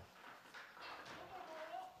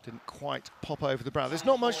 Didn't quite pop over the brow. There's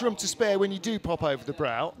not much room to spare when you do pop over the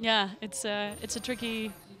brow. Yeah, it's a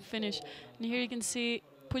tricky finish. And here you can see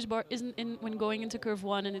push bar isn't in when going into curve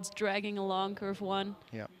 1, and it's dragging along curve 1.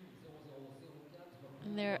 Yeah.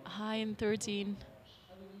 And they're high in 13.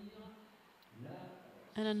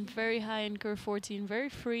 And then very high in curve 14, very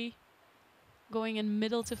free. Going in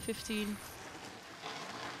middle to 15.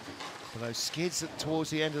 For those skids towards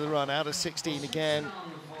the end of the run, out of 16 again.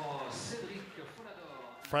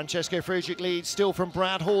 Francesco Frugic leads still from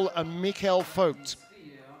Brad Hall and Mikkel Vogt.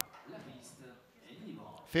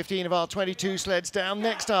 15 of our 22 sleds down.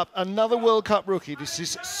 Next up, another World Cup rookie. This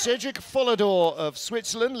is Cedric Follador of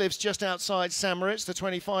Switzerland, lives just outside Samoritz, the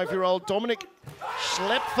 25-year-old Dominik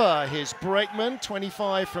Schlepfer, his brakeman,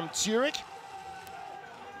 25 from Zurich.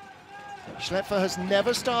 Schlepfer has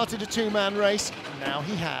never started a two-man race. Now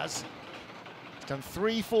he has. He's done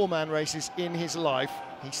 3 four-man races in his life.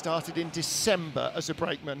 He started in December as a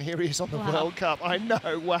brakeman. Here he is on the World Cup. I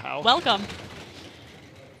know, wow. Welcome.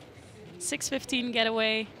 6:15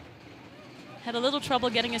 getaway. Had a little trouble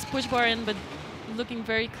getting his push bar in, but looking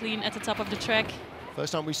very clean at the top of the track.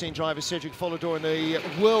 First time we've seen driver Cedric Follador in the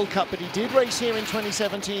World Cup, but he did race here in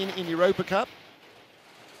 2017 in Europa Cup.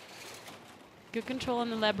 Good control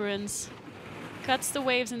on the labyrinths. Cuts the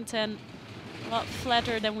waves in 10. A lot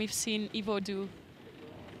flatter than we've seen Ivo do.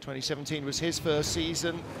 2017 was his first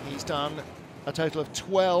season. He's done a total of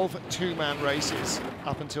 12 two-man races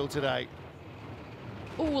up until today.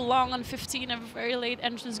 Ooh, long on 15, a very late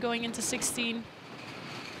entrance going into 16.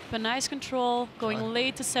 But nice control, going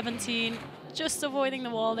late to 17, just avoiding the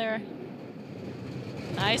wall there.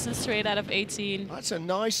 Nice and straight out of 18. That's a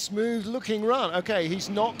nice, smooth-looking run. Okay, he's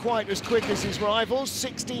not quite as quick as his rivals.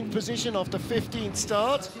 16th position after 15th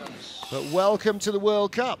start. But welcome to the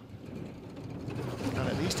World Cup. And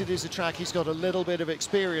at least it is a track he's got a little bit of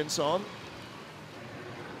experience on.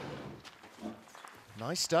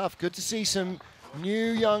 Nice stuff. Good to see some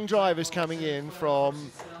new young drivers coming in from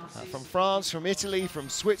France, from Italy, from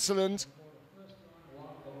Switzerland.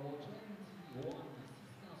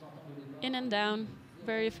 In and down,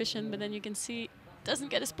 very efficient, but then you can see doesn't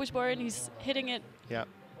get his push bar in, he's hitting it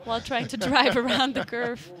while trying to drive around the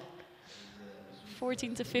curve.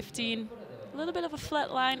 14 to 15, a little bit of a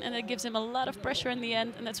flat line, and it gives him a lot of pressure in the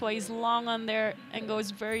end, and that's why he's long on there and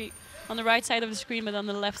goes very on the right side of the screen, but on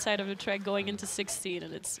the left side of the track going into 16,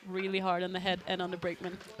 and it's really hard on the head and on the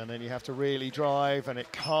brakeman. And then you have to really drive, and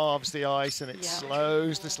it carves the ice, and it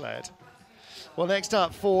slows the sled. Well, next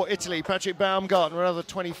up for Italy, Patrick Baumgartner, another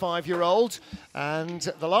 25-year-old. And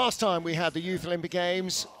the last time we had the Youth Olympic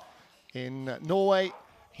Games in Norway,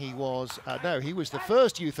 he was the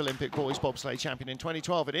first Youth Olympic boys bobsleigh champion in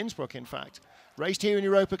 2012 at Innsbruck, in fact. Raced here in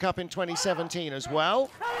Europa Cup in 2017 as well.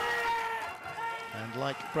 And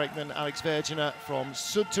like brakeman Alex Verginer from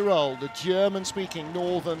Südtirol, the German-speaking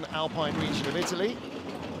northern Alpine region of Italy.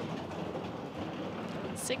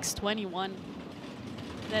 6:21.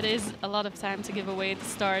 That is a lot of time to give away at the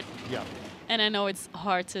start. Yeah. And I know it's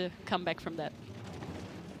hard to come back from that.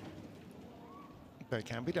 But it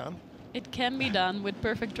can be done. It can be done with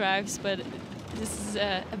perfect drives, but this is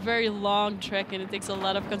a very long track, and it takes a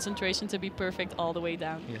lot of concentration to be perfect all the way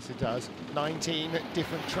down. Yes, it does. 19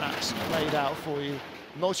 different tracks laid out for you.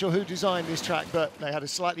 I'm not sure who designed this track, but they had a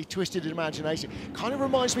slightly twisted imagination. Kind of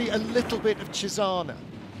reminds me a little bit of Cesana.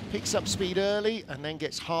 Picks up speed early and then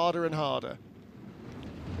gets harder and harder.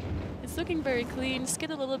 It's looking very clean.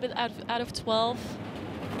 Skid a little bit out of 12.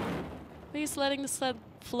 But he's letting the sled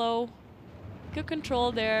flow. Good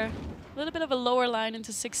control there. A little bit of a lower line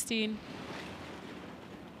into 16.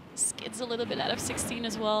 Skids a little bit out of 16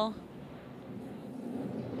 as well.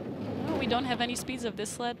 Oh, we don't have any speeds of this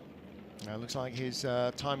sled. Now looks like his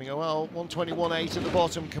timing, 121.8 at the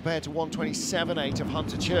bottom compared to 127.8 of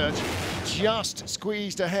Hunter Church. Just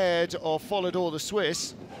squeezed ahead of Follador, the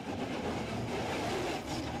Swiss.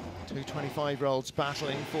 Two 25-year-olds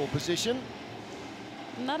battling for position.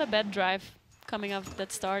 Not a bad drive coming off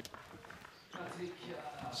that start.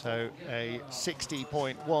 So a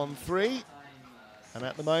 60.13. And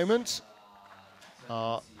at the moment,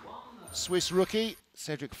 our Swiss rookie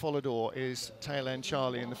Cedric Follador is tail end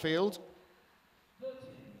Charlie in the field.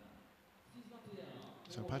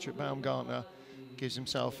 So Patrick Baumgartner gives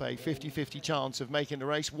himself a 50-50 chance of making the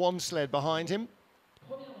race. One sled behind him.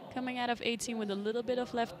 Coming out of 18 with a little bit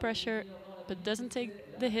of left pressure, but doesn't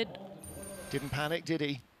take the hit. Didn't panic, did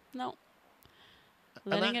he? No.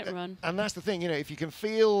 Letting it run. And that's the thing, you know, if you can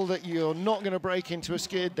feel that you're not going to break into a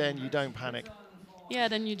skid, then you don't panic. Yeah,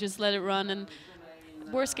 then you just let it run, and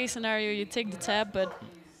worst case scenario, you take the tab, but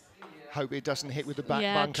hope it doesn't hit with the back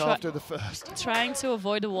bunk after the first. Trying to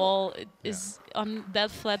avoid the wall is on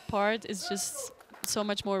that flat part is just so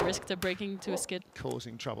much more risk to breaking to a skid.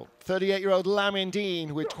 Causing trouble. 38-year-old Lamin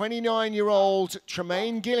Dean with 29-year-old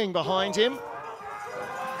Tremaine Gilling behind him.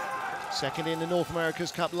 Second in the North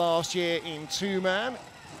America's Cup last year in two-man.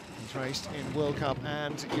 He's raced in World Cup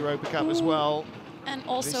and Europa Cup as well. And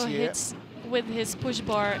also hits with his push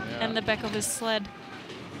bar and the back of his sled.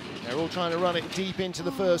 They're all trying to run it deep into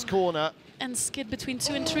the first corner. And skid between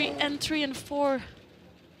 2 and 3 and 3 and 4.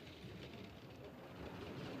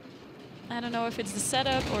 I don't know if it's the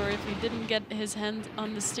setup or if he didn't get his hand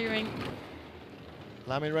on the steering.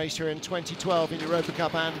 Lamin raced here in 2012 in Europa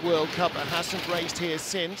Cup and World Cup and hasn't raced here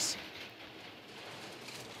since.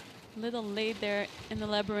 Little late there in the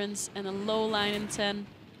labyrinth and a low line in 10.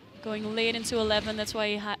 Going late into 11, that's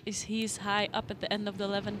why he's high up at the end of the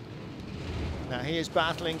 11. Now he is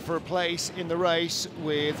battling for a place in the race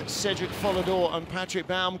with Cedric Follador and Patrick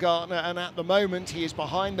Baumgartner, and at the moment he is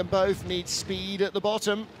behind them both, needs speed at the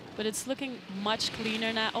bottom. But it's looking much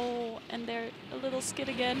cleaner now. Oh, and they're a little skid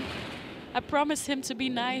again. I promised him to be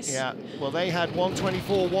nice. Yeah, well they had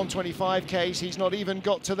 124, 125 Ks. He's not even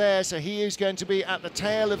got to there, so he is going to be at the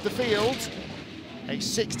tail of the field. A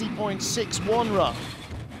 60.61 run.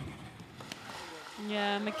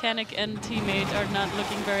 Yeah, mechanic and teammate are not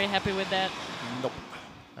looking very happy with that. Nope.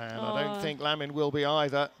 And I don't think Lamin will be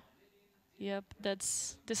either. Yep,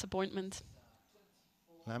 that's disappointment.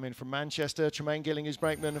 Lamin from Manchester, Tremaine Gilling is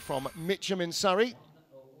brakeman from Mitcham in Surrey.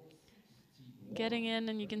 Getting in,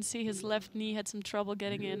 and you can see his left knee had some trouble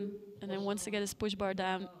getting in, and then wants to get his push bar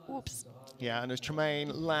down. Oops. Yeah, and as Tremaine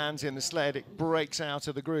lands in the sled, it breaks out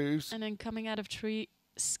of the grooves. And then coming out of tree,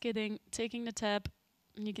 skidding, taking the tab,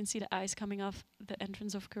 and you can see the ice coming off the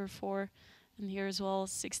entrance of curve 4. And here as well,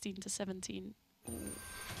 16 to 17.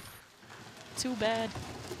 Too bad.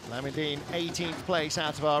 Lamin Dean, 18th place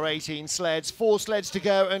out of our 18 sleds. 4 sleds to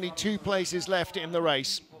go, only 2 places left in the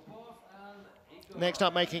race. Next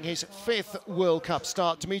up, making his 5th World Cup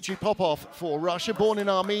start, Dmitry Popov for Russia, born in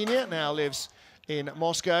Armenia, now lives in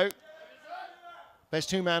Moscow. Best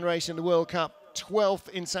two-man race in the World Cup, 12th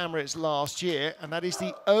in Samoritz last year, and that is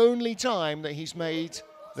the only time that he's made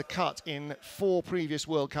the cut in 4 previous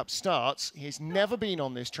World Cup starts. He's never been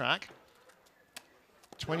on this track.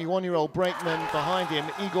 21-year-old brakeman behind him,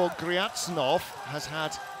 Igor Gryaznov, has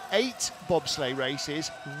had 8 bobsleigh races,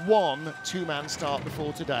 1 two-man start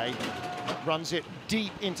before today. Runs it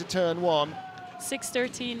deep into turn 1.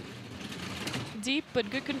 6:13. Deep, but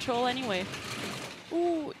good control anyway.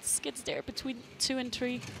 Ooh, it skids there between 2 and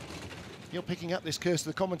 3. You're picking up this curse of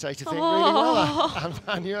the commentator thing really well, Anne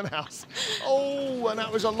van Nieuwenhuis. Oh, and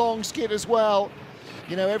that was a long skid as well.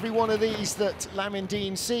 You know, every one of these that Lamin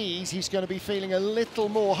Dean sees, he's going to be feeling a little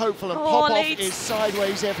more hopeful, and Popov is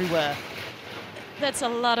sideways everywhere. That's a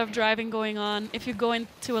lot of driving going on. If you go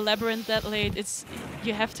into a labyrinth that late,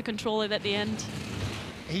 you have to control it at the end.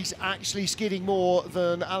 He's actually skidding more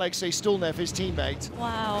than Alexei Stulnev, his teammate.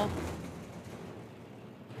 Wow.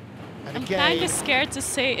 And I'm kind of scared to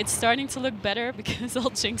say it's starting to look better because I'll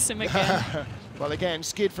jinx him again. Well, again,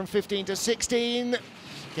 skid from 15 to 16.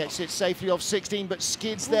 Gets it safely off 16, but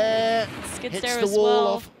skids there. Skids hits there the as wall well.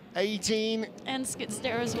 off 18. And skids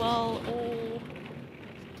there as well. Oh.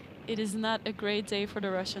 It is not a great day for the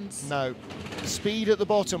Russians. No. Speed at the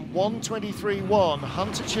bottom, 1:23.1.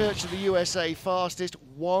 Hunter Church of the USA fastest,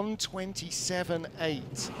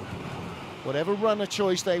 1:27.8. Whatever runner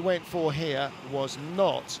choice they went for here was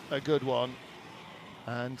not a good one.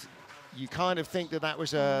 And you kind of think that that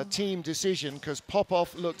was a team decision because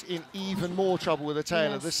Popov looked in even more trouble with the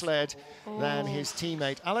tail of the sled than his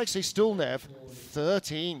teammate. Alexei Stulnev,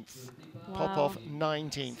 13th. Wow. Popov,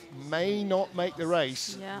 19th. May not make the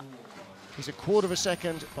race. Yeah. He's a quarter of a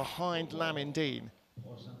second behind Lamin Dean.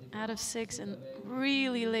 Out of 6 and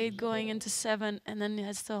really late going into 7, and then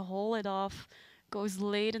has to hold it off. Goes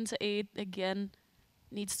late into 8 again.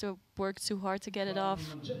 Needs to work too hard to get it off.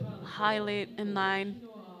 High late in 9.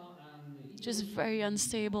 Just very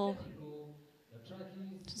unstable.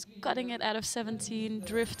 Just cutting it out of 17,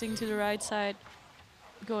 drifting to the right side,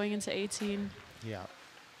 going into 18. Yeah.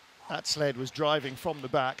 That sled was driving from the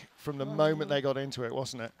back from the moment they got into it,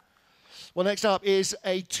 wasn't it? Well, next up is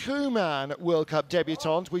a two-man World Cup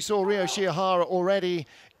debutant. We saw Ryo Shihara already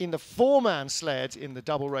in the four-man sled in the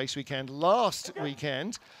double race weekend last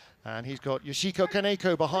weekend. And he's got Yoshiko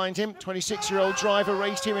Kaneko behind him. 26-year-old driver,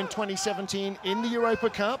 raced here in 2017 in the Europa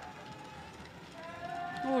Cup.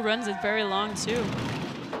 Oh, runs it very long too.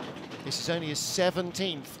 This is only his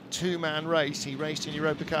 17th two-man race. He raced in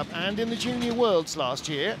Europa Cup and in the Junior Worlds last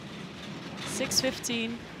year.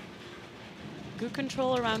 6:15. Good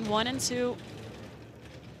control around 1 and 2.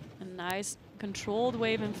 A nice controlled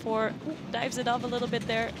wave in 4. Ooh, dives it off a little bit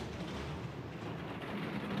there.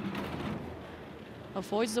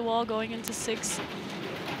 Avoids the wall going into 6.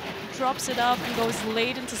 Drops it up and goes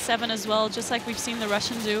late into 7 as well, just like we've seen the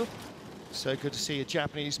Russian do. So good to see a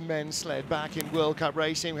Japanese men's sled back in World Cup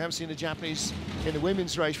racing. We haven't seen the Japanese in the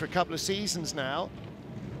women's race for a couple of seasons now.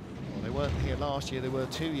 Well, they weren't here last year, they were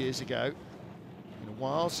 2 years ago. In a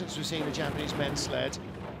while since we've seen a Japanese men's sled.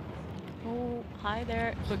 Oh, high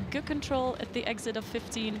there, but good control at the exit of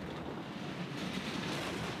 15.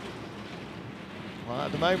 Well,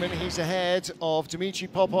 at the moment, he's ahead of Dmitry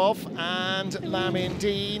Popov and Lamin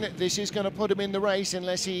Dean. This is going to put him in the race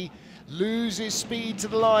unless he loses speed to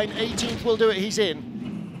the line. 18th will do it, he's in.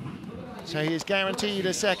 So he is guaranteed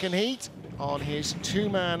a second heat on his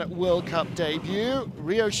two-man World Cup debut.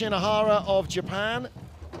 Ryo Shihara of Japan.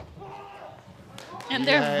 And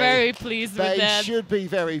they're very pleased with that. They should be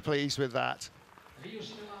very pleased with that.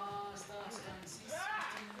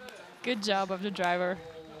 Good job of the driver.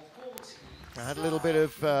 I had a little bit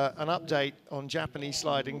of an update on Japanese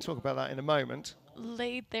sliding. Talk about that in a moment.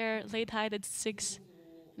 Late there, late height at 6, and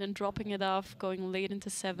then dropping it off, going late into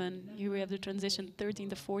 7. Here we have the transition 13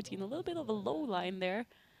 to 14, a little bit of a low line there.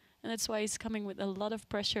 And that's why he's coming with a lot of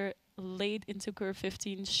pressure late into curve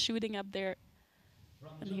 15, shooting up there.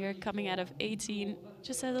 And here coming out of 18,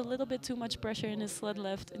 just has a little bit too much pressure in his sled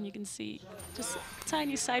left, and you can see just a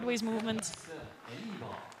tiny sideways movement.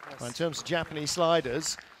 Well, in terms of Japanese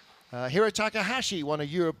sliders, Hiro Takahashi won a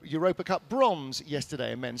Europa Cup bronze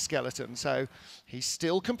yesterday in men's skeleton, so he's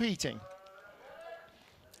still competing.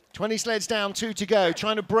 20 sleds down, 2 to go.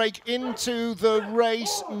 Trying to break into the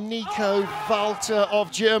race, Nico Walter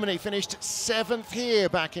of Germany finished 7th here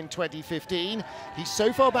back in 2015. He's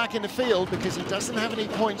so far back in the field because he doesn't have any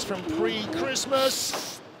points from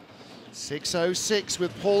pre-Christmas. 6:06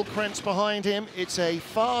 with Paul Krentz behind him. It's a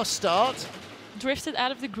fast start. Drifted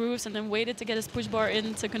out of the grooves and then waited to get his push bar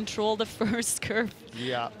in to control the first curve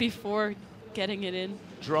before getting it in.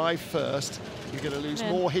 Drive first. You're going to lose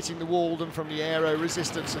more hitting the wall than from the aero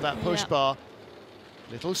resistance of that push bar.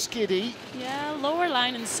 Little skiddy. Yeah, lower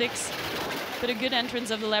line in 6, but a good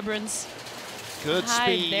entrance of the labyrinths. Good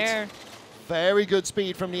speed. There. Very good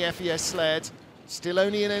speed from the FES sled. Still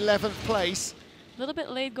only in 11th place. A little bit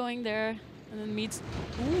late going there. And then meets,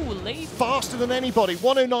 ooh, late. Faster than anybody.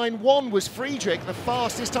 1:09.1 was Friedrich, the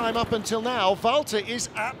fastest time up until now. Walter is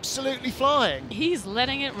absolutely flying. He's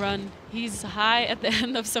letting it run. He's high at the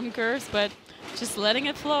end of some curves, but just letting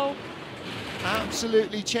it flow.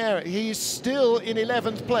 Absolutely chair. He is still in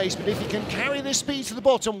 11th place, but if he can carry this speed to the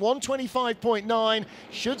bottom, 1:25.9,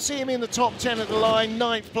 should see him in the top 10 at the line.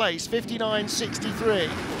 9th place, 59.63.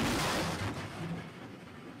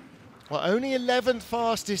 Well, only 11th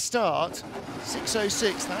fastest start,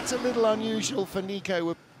 6:06. That's a little unusual for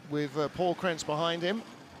Nico with Paul Krentz behind him.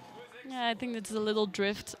 Yeah, I think it's a little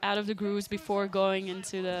drift out of the grooves before going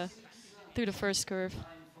into through the first curve.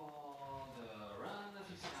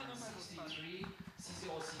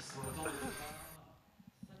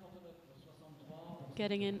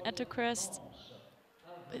 Getting in at the crest.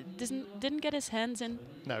 Didn't get his hands in.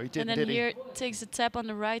 No, he didn't. And then here takes a tap on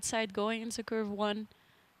the right side going into curve 1.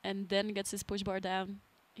 And then gets his push bar down.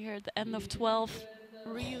 Here at the end of 12,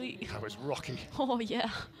 really. That was rocky. Oh, yeah.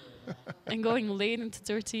 And going late into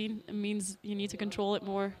 13, it means you need to control it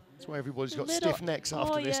more. That's why everybody's got stiff necks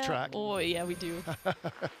after this track. Oh, yeah, we do.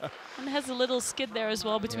 And it has a little skid there as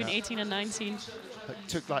well between 18 and 19. It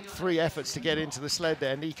took like 3 efforts to get into the sled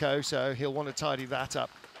there, Nico, so he'll want to tidy that up.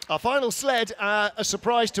 Our final sled, a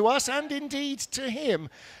surprise to us and indeed to him.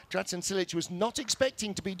 Drazen Cilic was not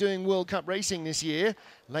expecting to be doing World Cup racing this year.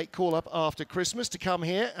 Late call-up after Christmas to come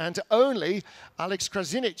here, and only Alex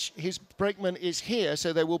Krasinic, his brakeman, is here,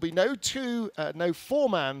 so there will be no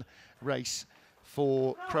 4-man race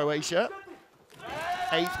for Croatia.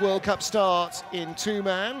 8th World Cup start in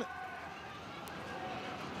 2-man.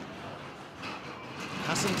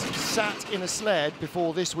 Hasn't sat in a sled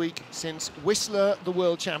before this week since Whistler, the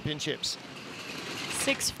World Championships.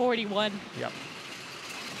 6:41. Yep.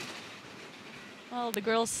 Well, the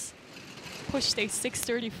girls pushed a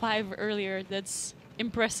 6:35 earlier. That's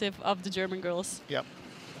impressive of the German girls. Yep,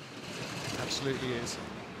 absolutely is.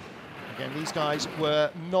 Again, these guys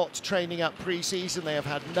were not training up pre-season. They have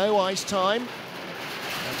had no ice time.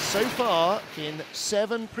 And so far, in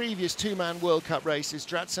 7 previous two-man World Cup races,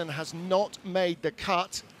 Dratzen has not made the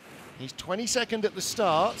cut. He's 22nd at the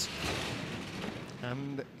start.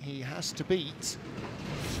 And he has to beat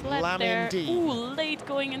Flat there. Plagne. Ooh, late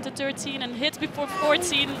going into 13 and hits before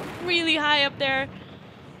 14. Really high up there.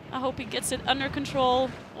 I hope he gets it under control.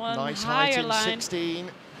 One nice higher height in line.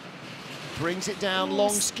 16. Brings it down, Ooh, long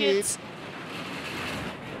skid. skids.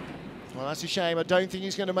 Well, that's a shame. I don't think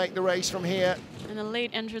he's going to make the race from here. And a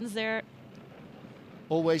late entrance there.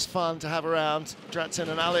 Always fun to have around Dratzen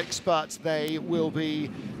and Alex, but they will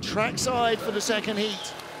be trackside for the second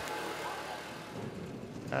heat.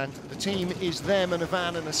 And the team is them and a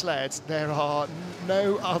van and a sled. There are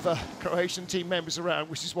no other Croatian team members around,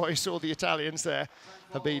 which is why you saw the Italians there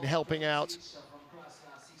have been helping out.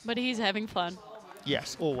 But he's having fun.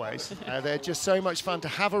 Yes, always. They're just so much fun to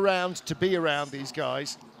have around, to be around these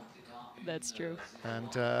guys. That's true.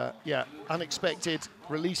 And yeah, unexpected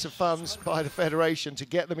release of funds by the Federation to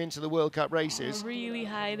get them into the World Cup races. Really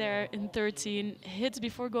high there in 13. Hits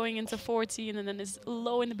before going into 14 and then is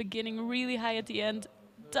low in the beginning, really high at the end.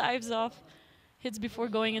 Dives off, hits before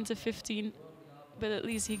going into 15, but at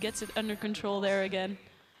least he gets it under control there again.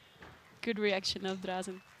 Good reaction of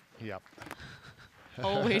Drazen. Yep.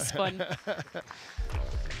 Always fun.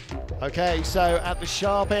 Okay, so at the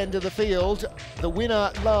sharp end of the field, the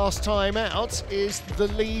winner last time out is the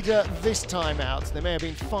leader this time out. There may have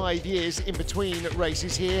been 5 years in between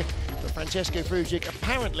races here, but Francesco Frugic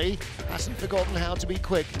apparently hasn't forgotten how to be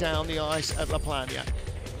quick down the ice at La Plagne.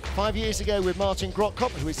 5 years ago with Martin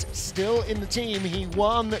Grotkop, who is still in the team, he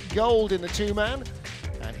won gold in the two-man,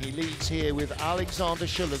 and he leads here with Alexander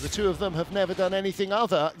Schuller. The two of them have never done anything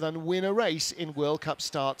other than win a race in World Cup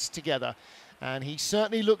starts together, and he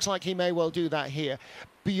certainly looks like he may well do that here.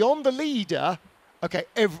 Beyond the leader, okay,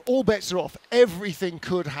 all bets are off. Everything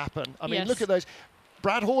could happen. I mean, yes. Look at those.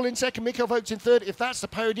 Brad Hall in second, Mikkel Vogt in third. If that's the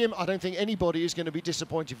podium, I don't think anybody is going to be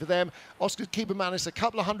disappointed for them. Oscar Kiebermanis, a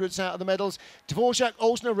couple of hundreds out of the medals. Dvorak,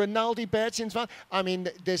 Olsner, Rinaldi, Bertins. I mean,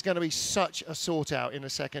 there's going to be such a sort out in the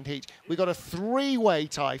second heat. We've got a 3-way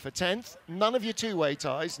tie for 10th. None of your 2-way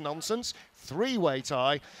ties, nonsense. 3-way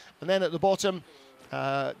tie. And then at the bottom,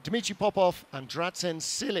 Dmitry Popov and Drazen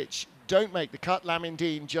Silic don't make the cut.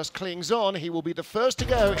 Lamindine just clings on. He will be the first to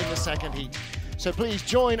go in the second heat. So please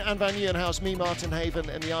join Anne van Nieuwenhuis, me, Martin Haven,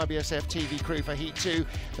 and the IBSF TV crew for Heat 2.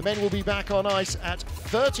 The men will be back on ice at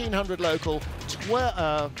 1300 local,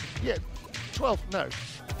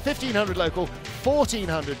 1500 local,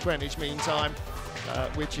 1400 Greenwich Mean Time,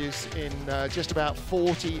 which is in just about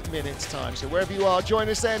 40 minutes' time. So wherever you are, join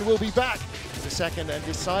us then. We'll be back for the second and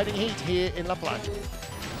deciding heat here in La Plagne.